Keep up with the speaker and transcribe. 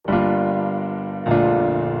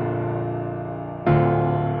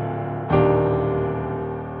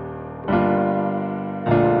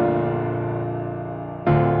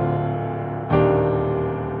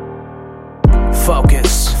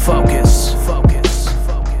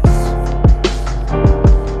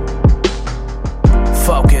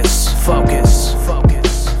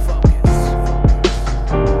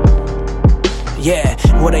Yeah,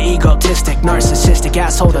 what an egotistic, narcissistic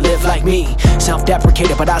asshole to live like me.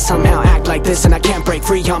 Self-deprecated, but I somehow act like this, and I can't break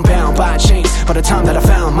free. I'm bound by chains. By the time that I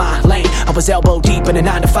found my lane, I was elbow deep in a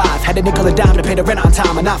 9 to 5. Had a nickel and dime to pay the rent on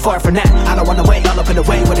time, and not far from that. I don't wanna wait, all up in the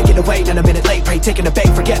way. When I get away, then a minute late. Pray taking a bait,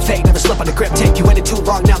 forget fate. Never slip on the grip, take you in it too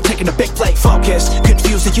long. Now I'm taking a big plate. Focus,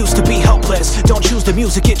 confused, it used to be hopeless. Don't choose the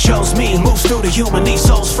music, it chose me. Moves through the human, leaves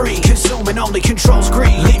souls free. Consuming only controls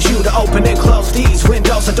greed. Leaves you to open and close these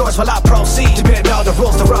windows and doors while I proceed. To bend all the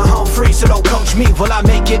rules to run home free, so don't coach me while I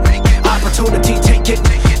make it. Opportunity, take it.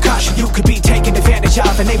 Caution, you could be taken advantage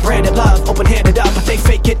of, and they branded love, open-handed up, but they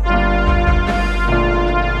fake it.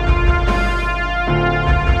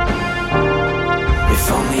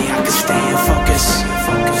 If only I could stay in focus.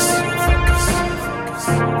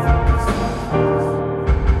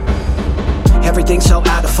 Everything's so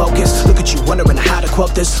out of focus. Look at you wondering how to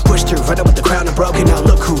quote this. Pushed through, right up with the crown and broken. Now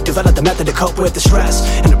look who developed the method to cope with the stress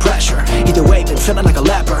and the pressure. Either way, been feeling like a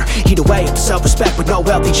leper. Either way, the self-respect with no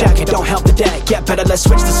wealthy jacket don't help the day. Get better, let's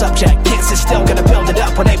switch the subject. Can't sit still, gonna build it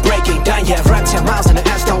up when they breaking down. Yeah, run 10 miles in the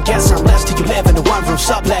ass, don't guess unless till you live in a one-room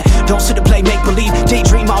sublet. Don't sit and play make-believe,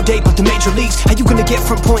 daydream all day but the major leagues. How you gonna get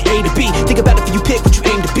from point A to B? Think about it before you pick what you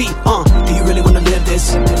aim to be. Do you really wanna live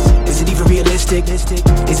this? Is it even realistic?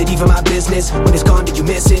 Is it even my business? When it's gone, did you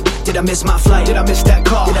miss it? Did I miss my flight? Did I miss that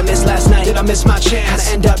call? Did I miss last night? Did I miss my chance? How'd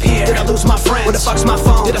I end up here? Did I lose my friends? Where the fuck's my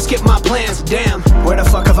phone? Did I skip my plans? Damn, where the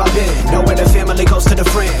fuck have I been? Nowhere the family goes to the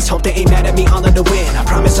friends. Hope they ain't mad at me on the win. I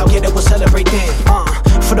promise I'll get it, we'll celebrate then.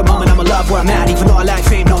 For the moment I'ma love where I'm at. Even though I lack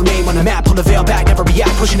fame, no name on the map. Pull the veil back, never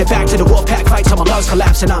react. Pushing it back to the wolf pack fight till my lungs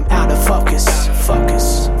collapse and I'm out of focus.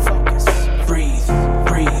 Focus. Breathe,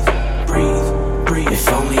 breathe, breathe, breathe. If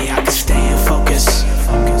only I could stay in focus.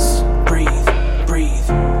 Focus. Breathe, breathe,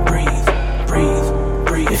 breathe, breathe,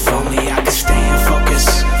 breathe. If only I could stay in focus,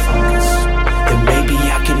 then maybe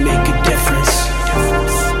I can make a difference.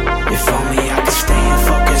 If only I could stay in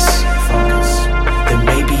focus, then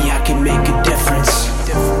maybe I can make a difference.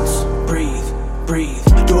 Breathe, breathe.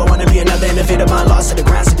 Do I wanna be another innovator? My loss to the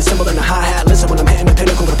ground, see the symbol in the hi-hat. Listen when I'm hitting the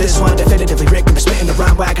pinnacle with this one. Definitively rigged when I'm spitting the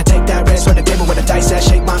rhyme where I can take that risk. On the table with a dice at,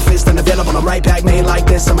 shake my fist, unavailable. I'm right back, made like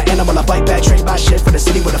this. I'm an animal, I bite back, trade my shit for the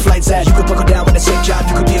city where the flight's at. You could buckle down with a sick job.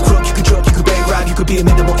 You could be a crook, you could joke, you could bank rob. You could be a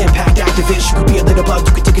minimal impact activist. You could be a little bug,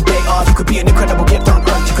 you could take a day off. You could be an incredible gift on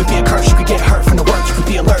earth. You could be a curse, you could get hurt from the work. You could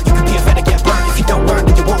be alert, you could be a vet and get burnt. If you don't learn,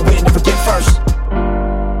 then you won't win, never get first.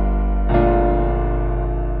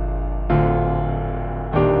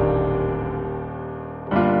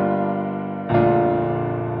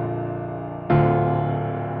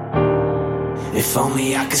 If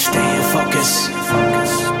only I could stay in focus,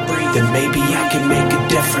 then maybe I can make a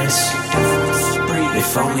difference.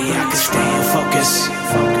 If only I could stay in focus,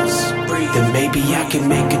 then maybe I can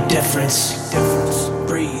make a difference.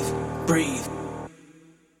 Breathe, breathe.